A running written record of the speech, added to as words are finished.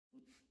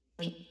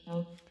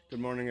Good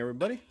morning,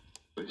 everybody.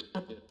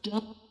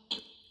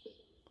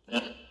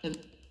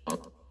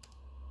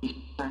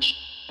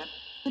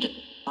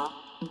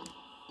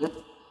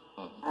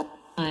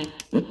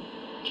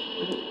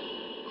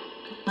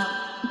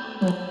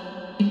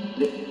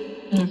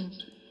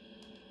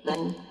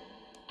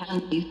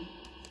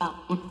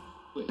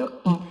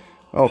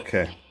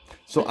 Okay,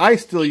 so I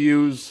still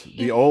use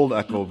the old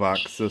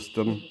EchoVox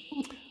system.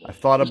 I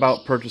thought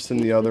about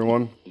purchasing the other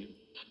one,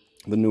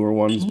 the newer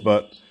ones,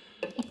 but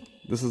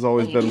this has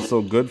always been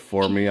so good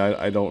for me,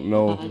 I don't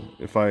know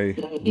if I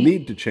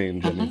need to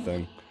change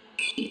anything.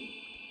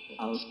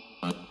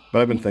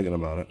 But I've been thinking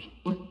about it.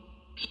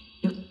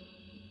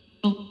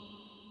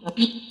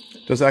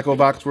 Does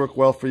EchoVox work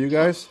well for you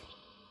guys?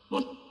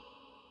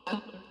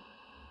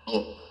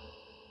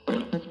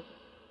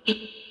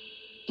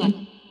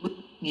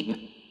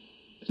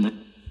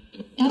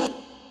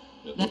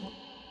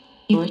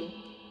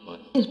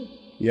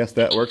 Yes,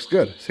 that works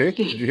good. See?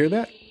 Did you hear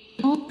that?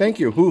 Thank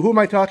you. Who am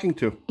I talking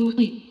to?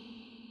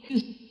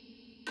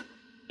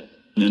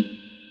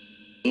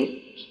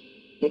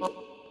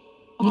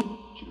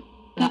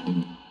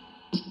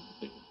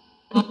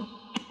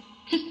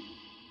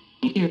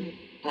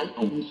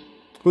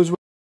 Who's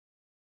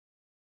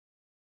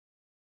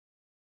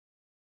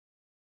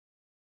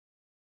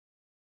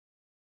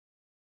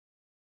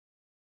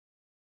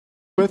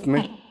with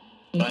me?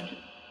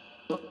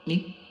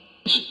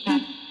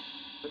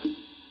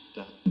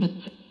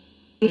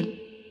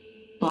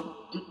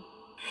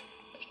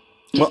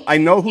 Well, I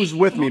know who's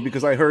with me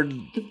because I heard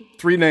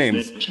 3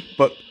 names,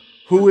 but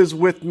who is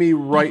with me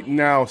right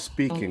now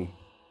speaking?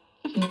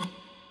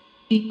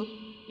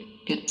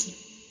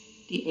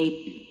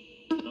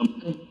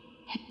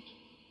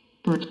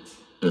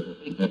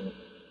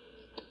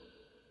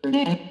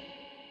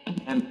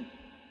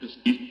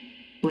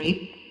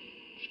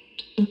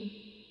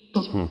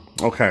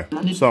 Okay,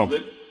 so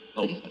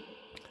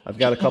I've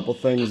got a couple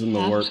things in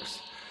the works.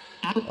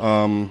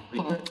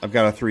 I've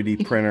got a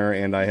 3D printer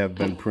and I have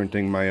been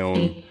printing my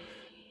own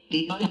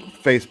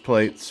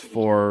faceplates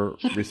for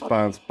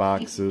response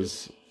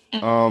boxes.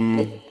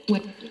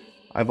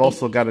 I've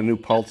also got a new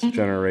pulse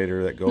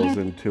generator that goes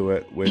into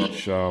it,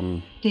 which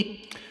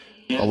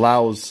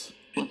allows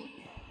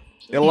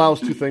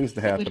 2 things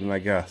to happen, I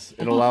guess.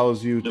 It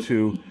allows you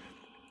to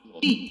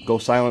go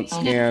silent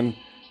scan,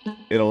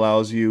 it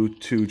allows you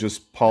to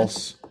just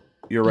pulse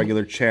your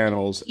regular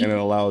channels, and it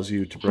allows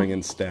you to bring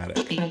in static.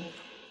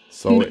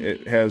 So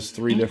it has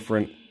 3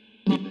 different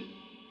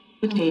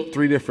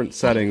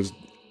settings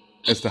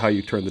as to how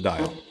you turn the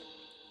dial.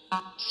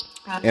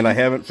 And I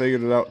haven't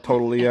figured it out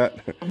totally yet.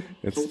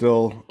 It's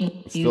still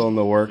in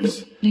the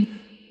works.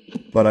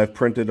 But I've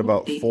printed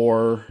about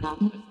 4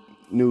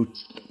 new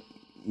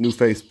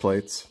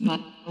faceplates.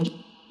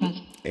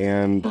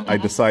 And I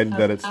decided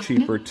that it's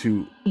cheaper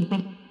to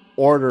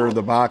order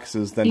the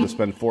boxes than to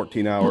spend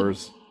 14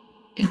 hours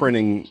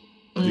printing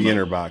the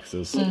inner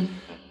boxes.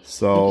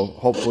 So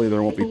hopefully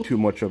there won't be too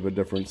much of a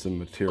difference in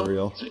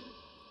material.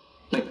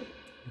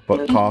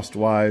 But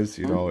cost-wise,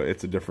 you know,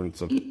 it's a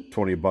difference of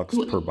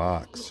 $20 per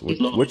box,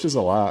 which is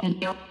a lot.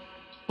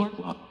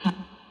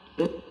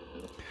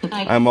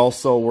 I'm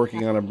also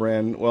working on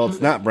well,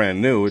 it's not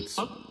brand new. It's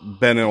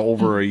been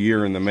over a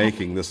year in the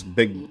making. This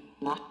big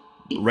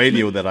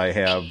radio that I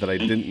have that I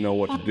didn't know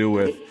what to do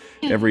with.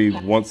 Every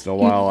once in a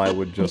while, I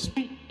would just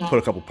put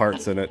a couple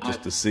parts in it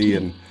just to see,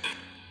 and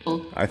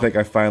I think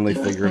I finally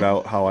figured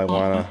out how I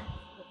wanna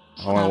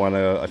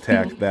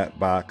attack that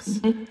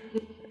box.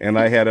 And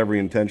I had every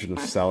intention of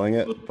selling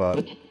it,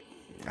 but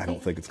I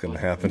don't think it's going to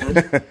happen.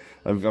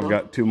 I've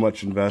got too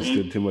much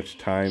invested, too much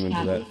time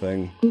into that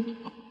thing.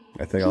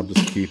 I think I'll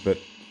just keep it.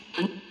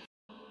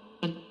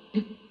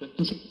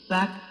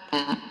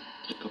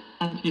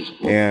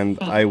 And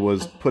I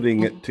was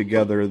putting it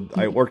together.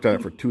 I worked on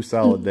it for 2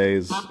 solid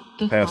days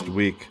past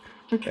week,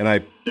 and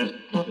I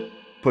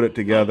put it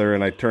together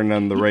and I turned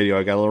on the radio.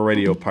 I got a little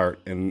radio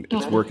part, and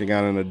it's working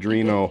on an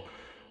Adreno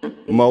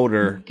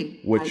motor,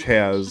 which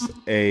has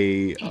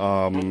a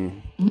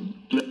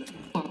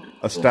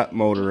step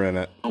motor in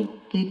it,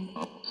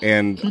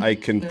 and I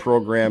can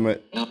program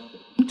it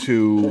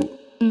to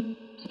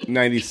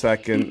 90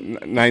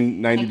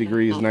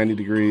 degrees, 90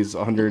 degrees,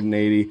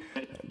 180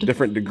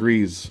 different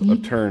degrees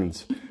of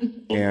turns,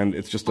 and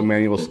it's just a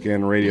manual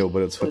scan radio,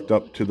 but it's hooked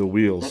up to the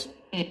wheels,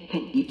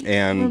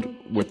 and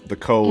with the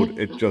code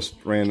it just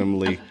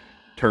randomly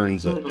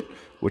turns it,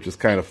 which is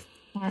kind of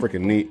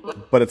freaking neat,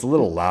 but it's a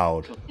little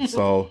loud.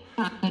 So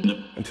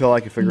until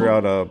I can figure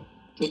out a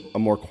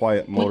more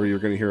quiet motor, you're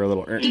going to hear a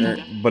little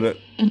but it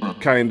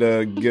kind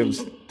of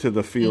gives to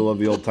the feel of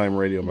the old-time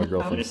radio, my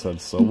girlfriend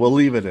said, so we'll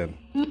leave it in.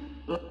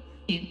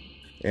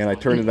 And I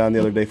turned it on the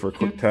other day for a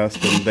quick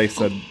test, and they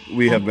said,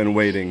 we have been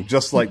waiting.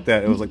 Just like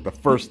that. It was like the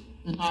first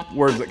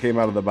words that came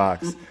out of the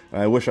box.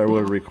 And I wish I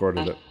would have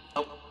recorded it.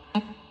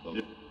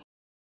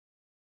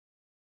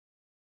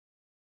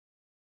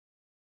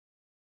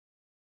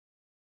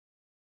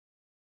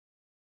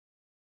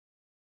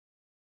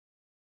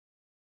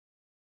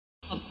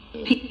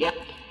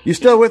 You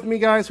still with me,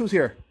 guys? Who's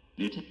here?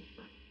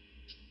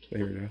 Stay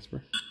here,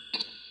 Jasper.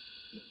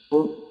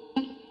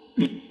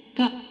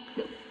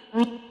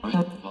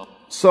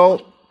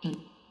 So,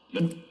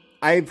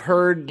 I've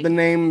heard the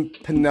name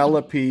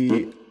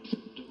Penelope,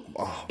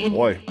 oh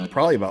boy,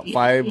 probably about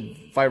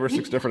five or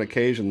six different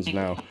occasions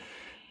now.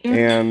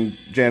 And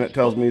Janet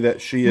tells me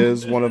that she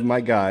is one of my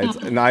guides,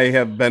 and I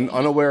have been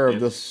unaware of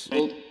this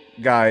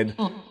guide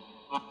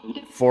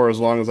for as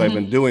long as I've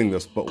been doing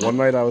this. But one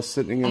night I was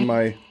sitting in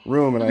my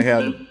room and I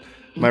had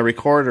my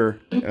recorder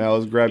and I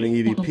was grabbing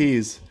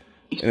EVPs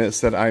and it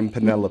said, "I'm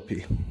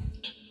Penelope."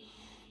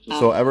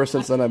 So ever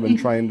since then I've been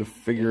trying to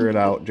figure it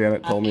out.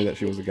 Janet told me that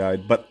she was a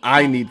guide, but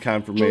I need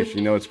confirmation.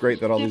 You know, it's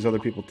great that all these other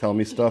people tell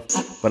me stuff,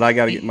 but I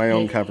got to get my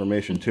own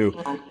confirmation too.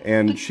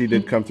 And she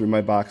did come through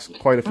my box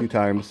quite a few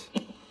times.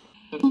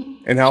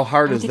 And how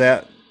hard is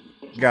that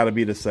got to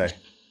be to say,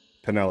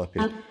 Penelope?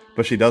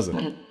 But she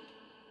doesn't.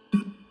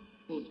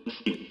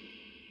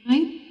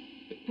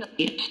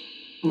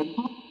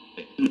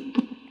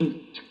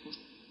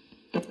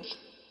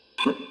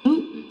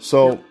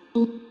 So,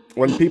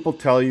 when people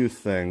tell you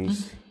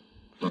things,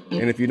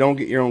 and if you don't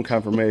get your own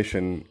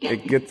confirmation,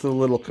 it gets a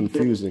little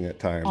confusing at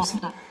times.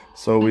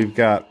 So we've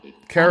got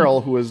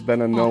Carol, who has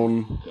been a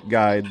known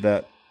guide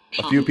that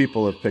a few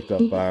people have picked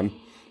up on,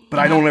 but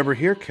I don't ever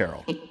hear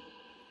Carol.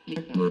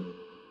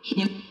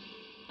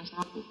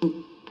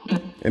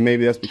 And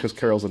maybe that's because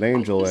Carol's an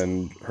angel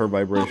and her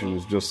vibration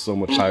is just so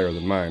much higher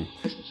than mine.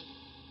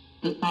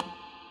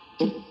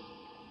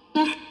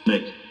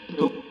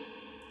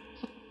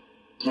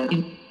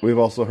 We've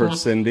also heard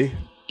Cindy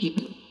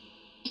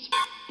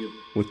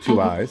with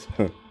 2 eyes,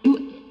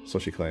 so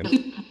she claims.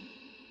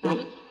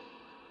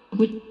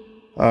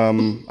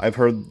 I've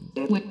heard,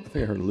 I think I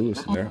heard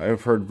Lewis in there.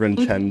 I've heard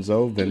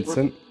Vincenzo,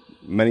 Vincent,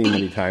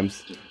 many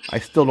times. I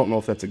still don't know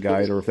if that's a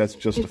guide or if that's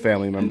just a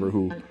family member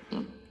who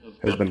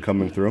has been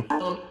coming through.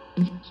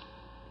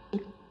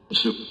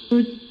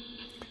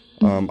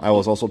 I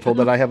was also told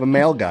that I have a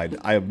male guide.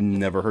 I have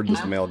never heard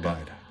this male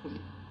guide.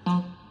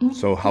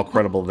 So how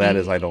credible that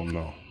is, I don't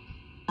know.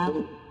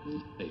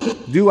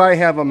 Do I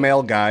have a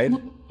male guide?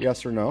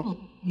 Yes or no?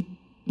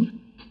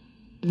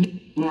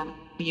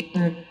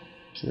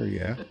 Sure,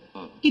 yeah.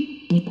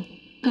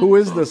 Who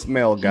is this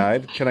male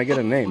guide? Can I get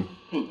a name?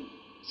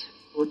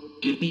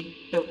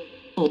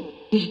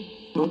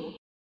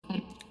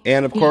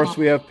 And of course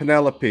we have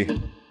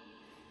Penelope.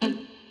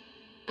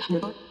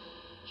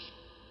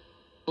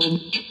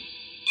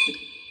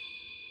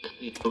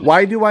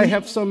 Why do I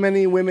have so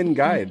many women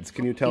guides?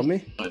 Can you tell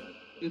me?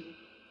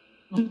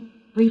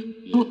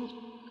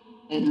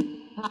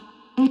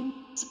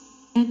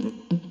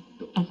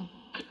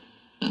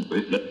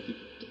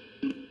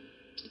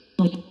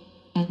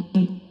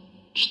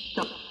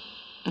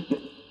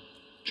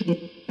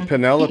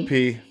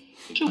 Penelope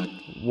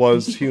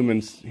was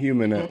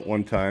human at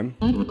one time.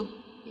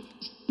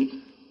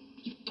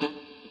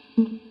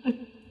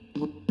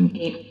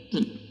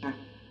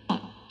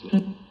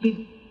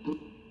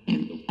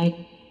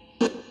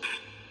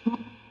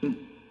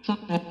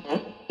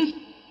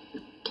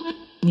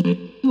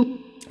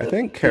 I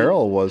think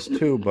Carol was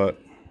too, but,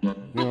 you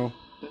know,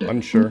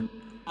 unsure.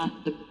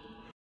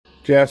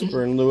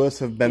 Jasper and Lewis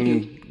have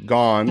been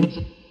gone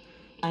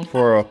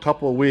for a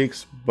couple of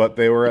weeks, but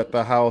they were at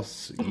the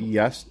house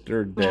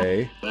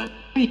yesterday.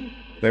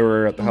 They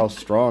were at the house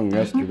strong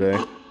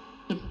yesterday.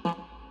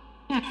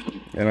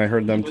 And I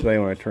heard them today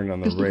when I turned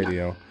on the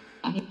radio.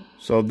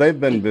 So they've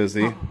been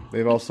busy.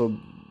 They've also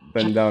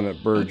been down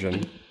at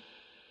Bergen.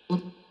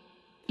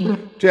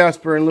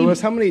 Jasper and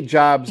Lewis, how many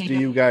jobs do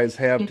you guys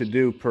have to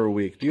do per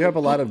week? Do you have a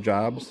lot of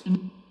jobs?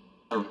 Do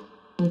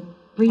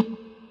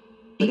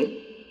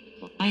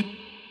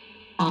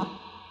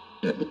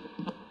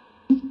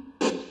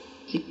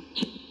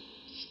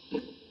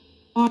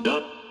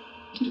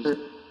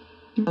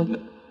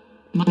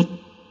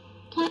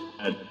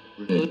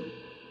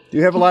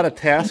you have a lot of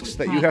tasks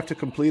that you have to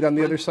complete on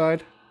the other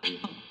side?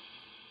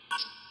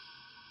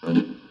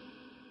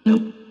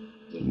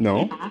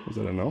 No? Is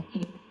that a no?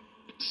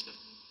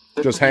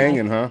 Just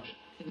hanging, huh?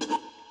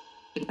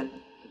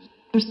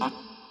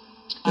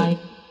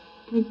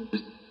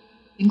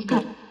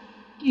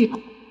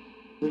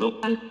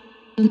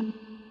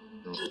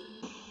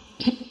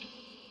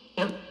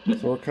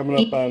 So we're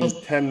coming up on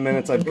 10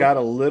 minutes. I've got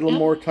a little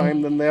more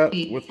time than that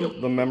with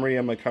the memory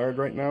on my card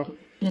right now.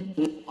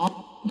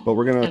 But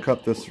we're going to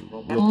cut this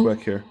real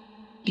quick here.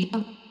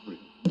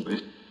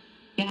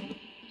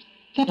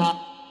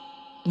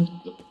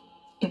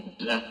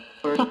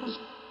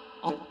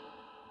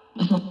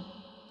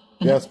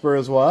 Jasper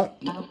is what?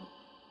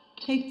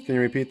 Can you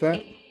repeat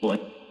that?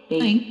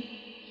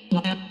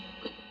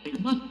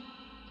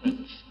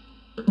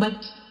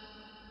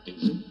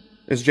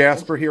 Is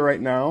Jasper here right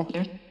now?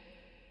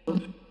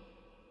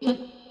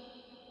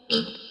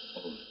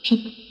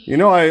 You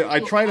know, I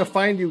try to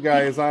find you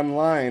guys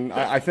online.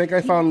 I think I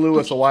found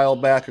Lewis a while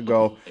back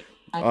ago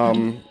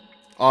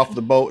off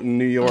the boat in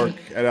New York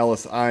at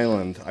Ellis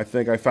Island. I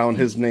think I found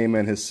his name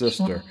and his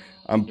sister.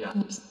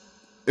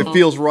 It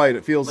feels right.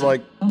 It feels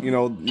like, you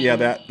know, yeah,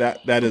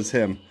 that is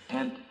him.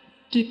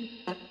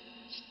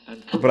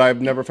 but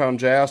I've never found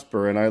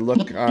Jasper. And I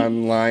look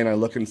online, I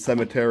look in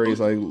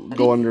cemeteries, I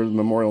go under the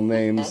memorial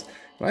names.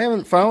 And I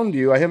haven't found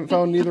you. I haven't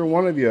found neither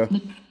one of you.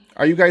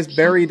 Are you guys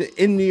buried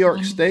in New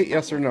York State?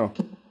 Yes or no?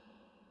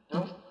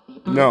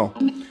 No.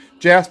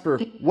 Jasper,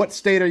 what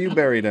state are you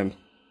buried in?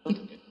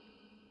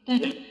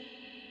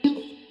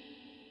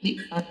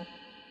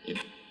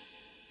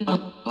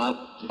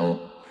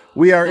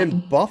 We are in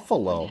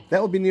Buffalo.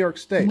 That would be New York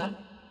State.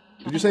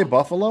 Did you say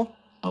Buffalo?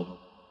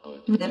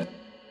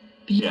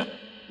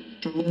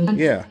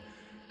 Yeah.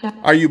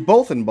 Are you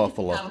both in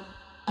Buffalo?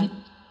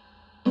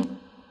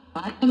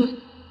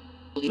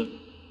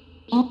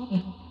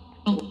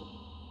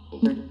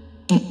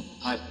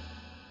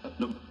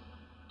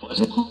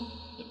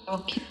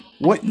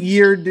 What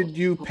year did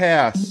you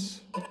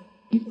pass?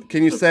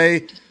 Can you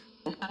say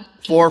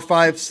 4,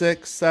 5,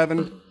 6,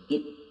 7?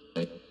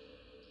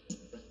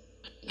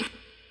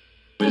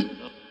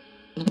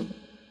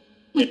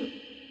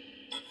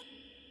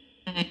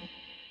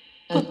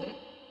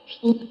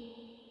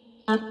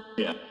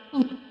 Yeah.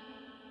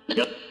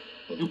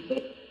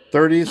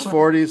 30s,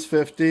 40s,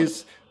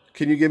 50s.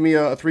 Can you give me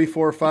a 3,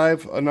 4,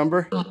 5, a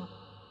number?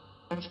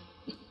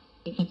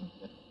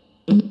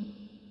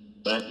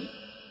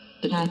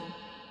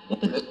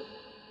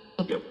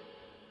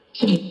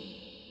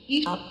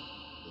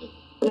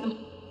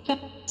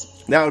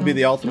 That would be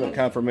the ultimate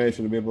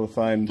confirmation to be able to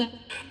find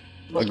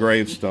a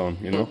gravestone,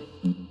 you know?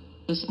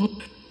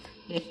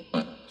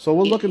 So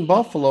we'll look in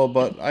Buffalo,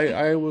 but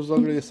I was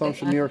under the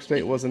assumption New York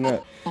State wasn't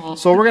it.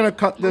 So we're going to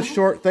cut this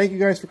short. Thank you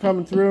guys for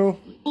coming through.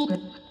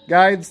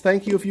 Guides,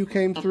 thank you if you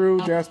came through.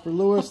 Jasper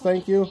Lewis,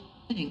 thank you.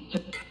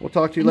 We'll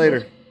talk to you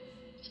later.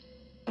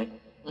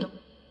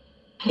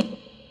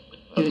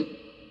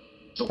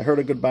 I heard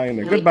a goodbye in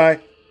there. Goodbye.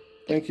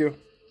 Thank you.